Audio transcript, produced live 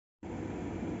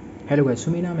Hello guys,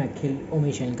 सो मेरा नाम है अखिल और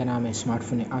मेरे चैनल का नाम है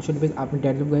स्मार्टफोन है। आज के टॉपिक आपने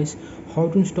title guys how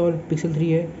to install pixel 3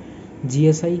 है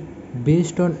GSI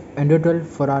based on Android 12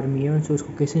 for are मियन। सो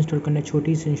इसको कैसे इंस्टॉल करना है,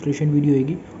 छोटी सी इंस्टॉलेशन वीडियो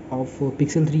होगी ऑफ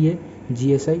पिक्सल 3 है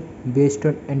GSI based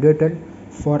on Android 12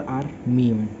 for are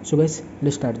मियन। So guys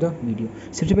let's start the video.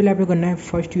 सबसे पहले आपको करना है,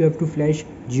 first you have to flash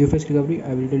GFX recovery.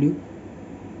 I will tell you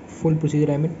full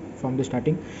procedure, I mean from the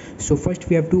starting. So first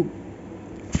we have to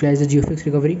flash the GFX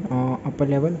recovery upper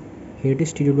level. Here it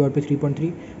is, TWRP 3.3.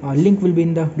 Link will be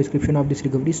in the description of this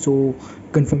recovery. So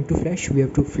confirm to flash, we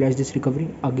have to flash this recovery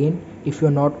again. If you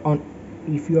are not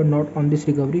on this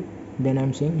recovery, then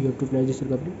I'm saying you have to flash this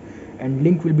recovery, and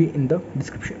link will be in the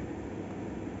description.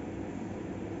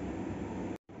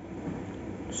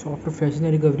 So after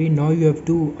flashing the recovery, now you have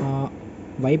to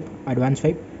wipe, advanced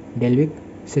wipe, Delvic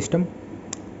system,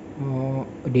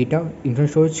 data, internet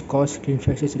storage, cost, clean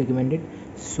flash is recommended.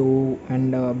 So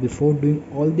and before doing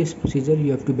all this procedure,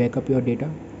 you have to back up your data,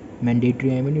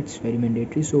 mandatory, I mean it's very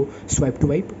mandatory. So swipe to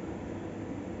wipe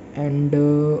and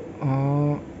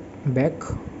back.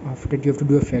 After that you have to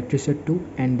do a factory reset too,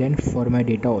 and then format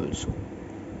data also.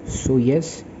 So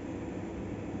yes,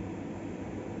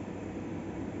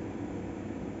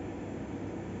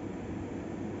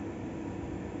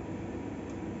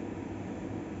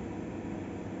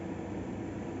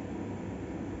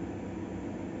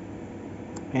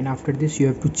 and after this you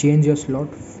have to change your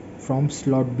slot from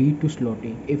slot B to slot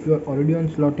A. If you are already on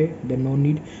slot A, then no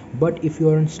need, but if you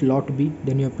are on slot B,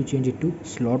 then you have to change it to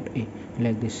slot A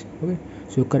like this. Okay,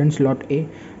 so current slot A.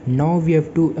 Now we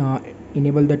have to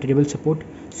enable the table support.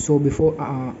 So before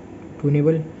to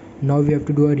enable, now we have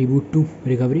to do a reboot to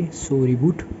recovery. So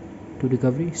reboot to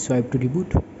recovery, swipe to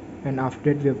reboot, and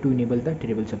after that we have to enable the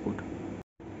table support.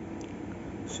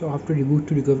 So after reboot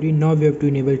to recovery, now we have to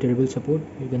enable terrible support.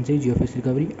 You can say Gfs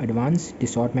Recovery, Advanced,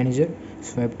 Distort Manager,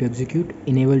 swipe to execute,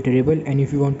 enable terrible, and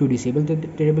if you want to disable the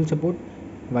terrible support,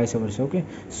 vice versa. Okay.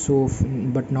 So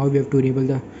but now we have to enable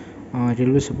the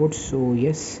terrible support. So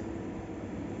yes.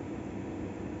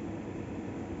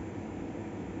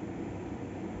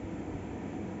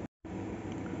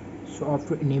 So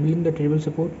after enabling the terrible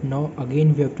support, now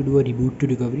again we have to do a reboot to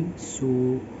recovery.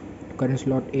 So current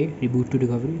slot A, reboot to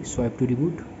recovery, swipe to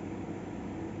reboot.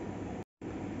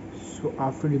 So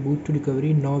after reboot to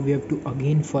recovery, now we have to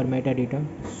again format our data.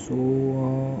 So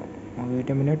wait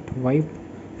a minute, wipe,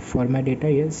 format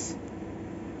data, yes,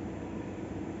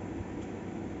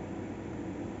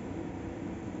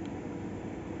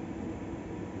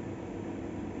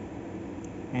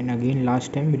 and again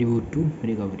last time reboot to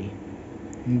recovery.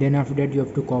 And then after that you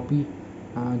have to copy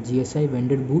GSI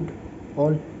vendor boot.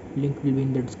 All link will be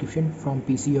in the description. From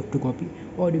PC you have to copy,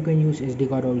 or you can use SD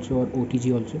card also or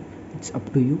OTG also, it's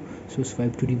up to you. So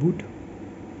swipe to reboot.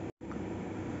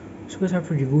 So guys,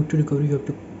 after reboot to recovery, you have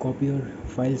to copy your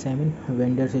files, I mean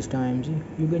vendor system IMG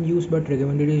you can use, but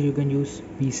recommended is you can use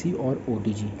PC or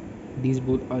OTG. These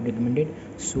both are recommended.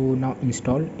 So now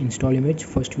install image.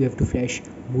 First we have to flash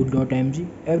boot.img.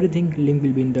 Everything link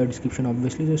will be in the description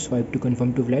obviously. So swipe to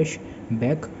confirm to flash,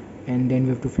 back, and then we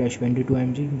have to flash vendor to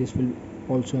img. This will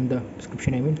also in the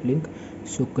description, I mean link.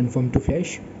 So confirm to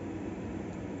flash,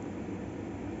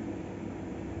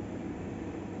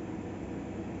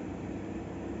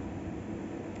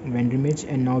 vendor image,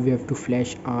 and now we have to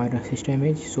flash our system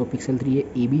image. So pixel 3a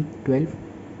AB12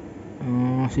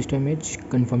 system image,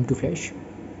 confirm to flash,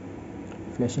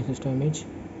 flashing system image,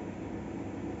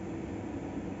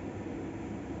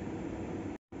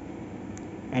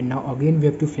 and now again we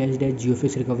have to flash that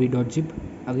Gfx recovery.zip.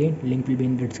 Again link will be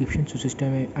in the description. So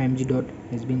system img dot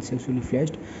has been successfully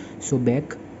flashed. So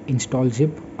back, install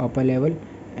zip, upper level,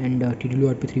 and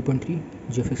TWRP 3.3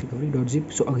 Gfx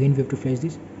recovery.zip. So again we have to flash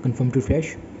this, confirm to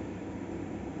flash.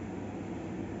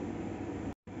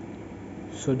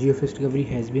 So Gfx recovery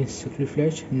has been successfully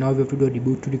flashed. Now we have to do a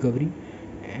reboot to recovery,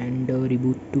 and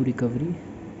reboot to recovery,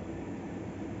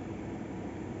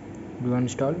 do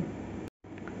install.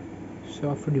 So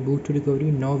after reboot to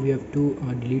recovery, now we have to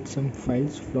delete some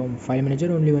files from file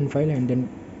manager, only one file, and then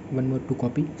one more to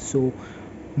copy. So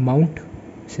mount,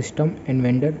 system and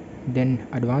vendor, then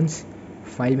advanced,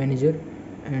 file manager,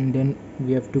 and then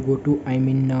we have to go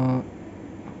to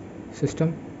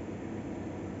system,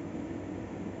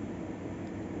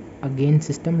 again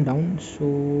system down.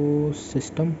 So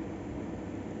system,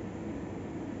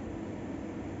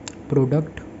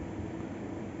 product,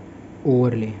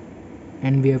 overlay,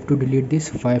 and we have to delete this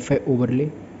Wi-Fi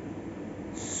overlay.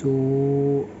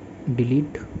 So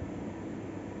delete,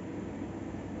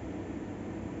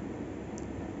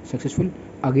 successful.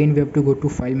 Again we have to go to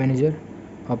file manager,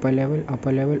 upper level,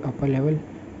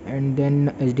 and then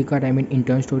SD card, I mean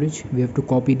internal storage, we have to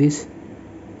copy this.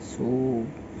 So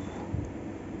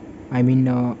I mean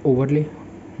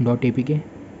overlay.apk,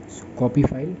 so copy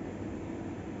file.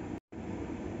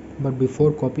 But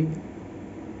before copy,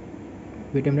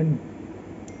 wait a minute,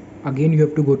 again you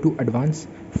have to go to advanced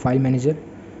file manager,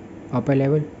 upper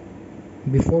level.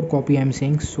 Before copy I'm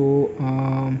saying, so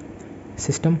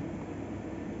system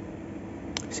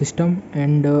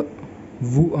and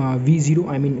v0,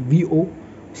 I mean vo,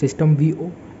 system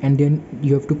vo, and then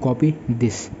you have to copy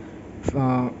this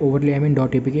overlay, I mean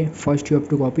 .apk. First you have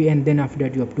to copy, and then after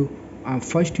that you have to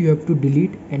first you have to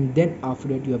delete, and then after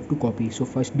that you have to copy. So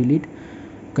first delete,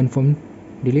 confirm,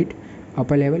 delete,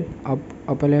 upper level,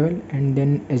 upper level, and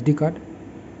then SD card.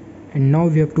 And now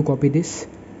we have to copy this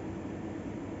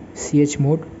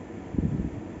chmod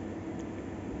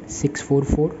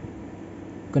 644,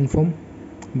 confirm,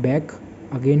 back,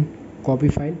 again copy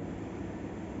file,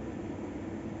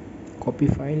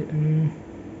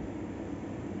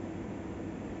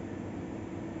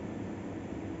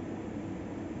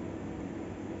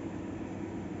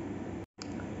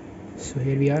 so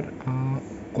here we are,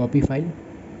 copy file,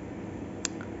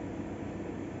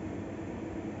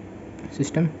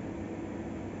 system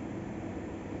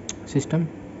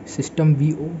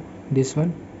vo, this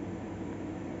one,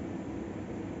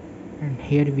 and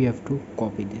here we have to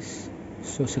copy this.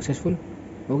 So successful.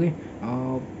 Okay,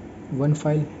 one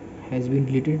file has been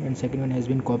deleted and second one has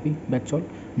been copied. That's all.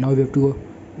 Now we have to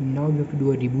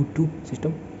do a reboot to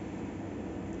system,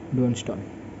 do install.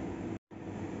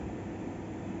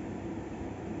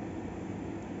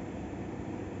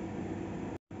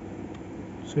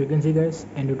 So you can see guys,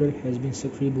 Android has been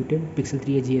successfully booted. Pixel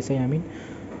 3 GSI, I mean.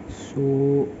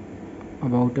 So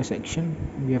about a section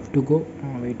we have to go,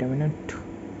 wait a minute,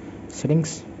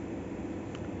 settings,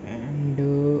 and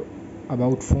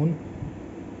about phone,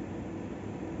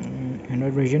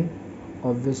 Android version,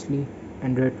 obviously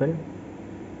Android 12.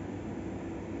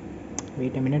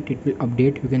 Wait a minute, it will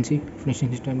update. You can see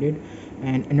finishing system update,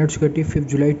 and Android security 5th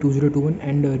July 2021,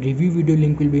 and review video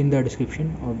link will be in the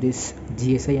description of this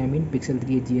GSI, I mean Pixel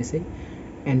 3 GSI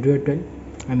Android 12,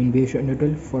 I mean based Android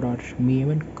 12 for our Mi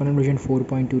 11, current version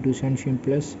 4.227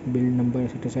 plus, build number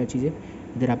etcetera सारी चीज़ें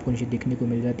इधर आपको नीचे देखने को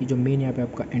मिल जाती है, जो मेन यहाँ पे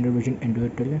आपका एंड्रॉइड वर्जन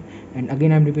एंड्रॉइड 12 है. And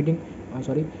again I am repeating,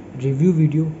 sorry, review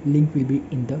video link will be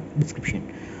in the description.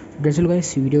 That's all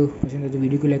guys. Video पसंद है तो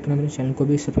वीडियो को लाइक करना, चैनल को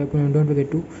भी सब्सक्राइब करना. Don't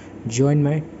forget to join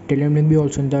my Telegram link भी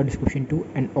also in the description to,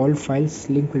 and all files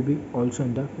link will be also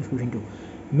in the description to.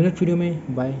 Next video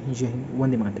में बाय, जय Hind,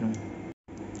 Vande Mataram.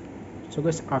 So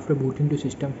guys, after booting to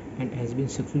system and has been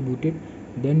successfully booted,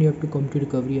 then you have to come to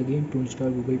recovery again to install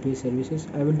Google Play services.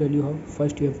 I will tell you how.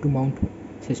 First you have to mount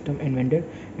system and vendor,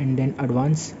 and then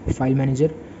advanced file manager,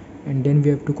 and then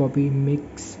we have to copy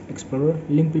Mix Explorer.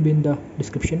 Link will be in the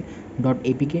description.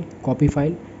 .apk, copy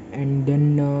file, and then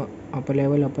upper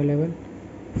level.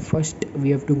 First we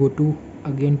have to go to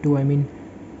again to, I mean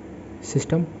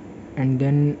system, and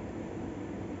then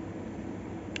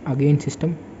again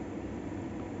system,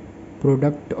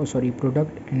 product,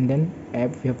 and then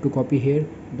app. We have to copy here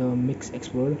the Mix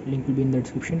Explorer. Link will be in the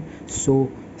description.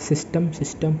 So system,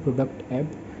 product, app,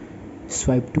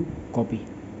 swipe to copy,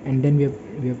 and then we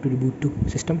have to reboot to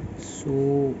system.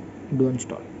 So do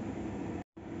install.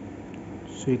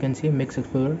 So you can see Mix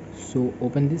Explorer. So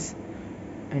open this,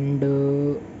 and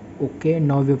okay,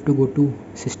 now we have to go to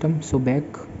system. So back,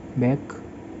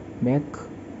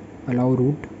 allow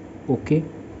root, okay.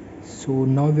 So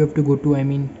now we have to go to, I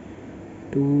mean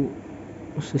to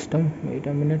system, wait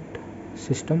a minute,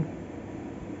 system,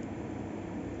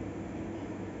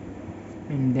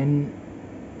 and then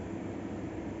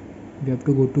we have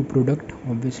to go to product,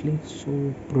 obviously.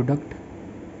 So product,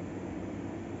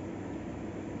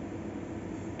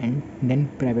 and then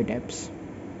private apps,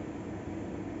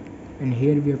 and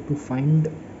here we have to find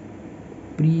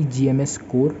pre-GMS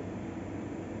core,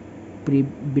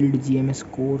 pre-build GMS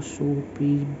core. So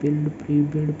pre-build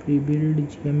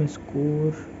GMS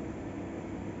core,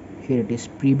 here it is,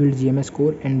 pre-build GMS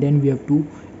core, and then we have to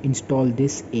install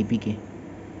this APK,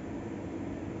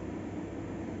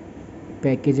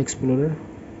 package explorer,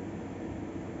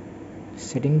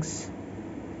 settings,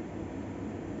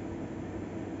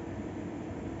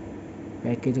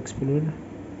 package explorer,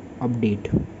 update.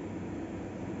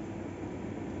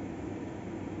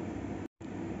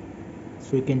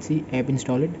 So you can see app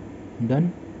installed,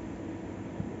 done.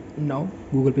 Now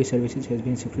Google Play services has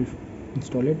been successfully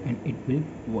installed and it will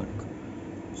work.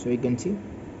 So you can see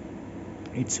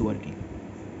it's working.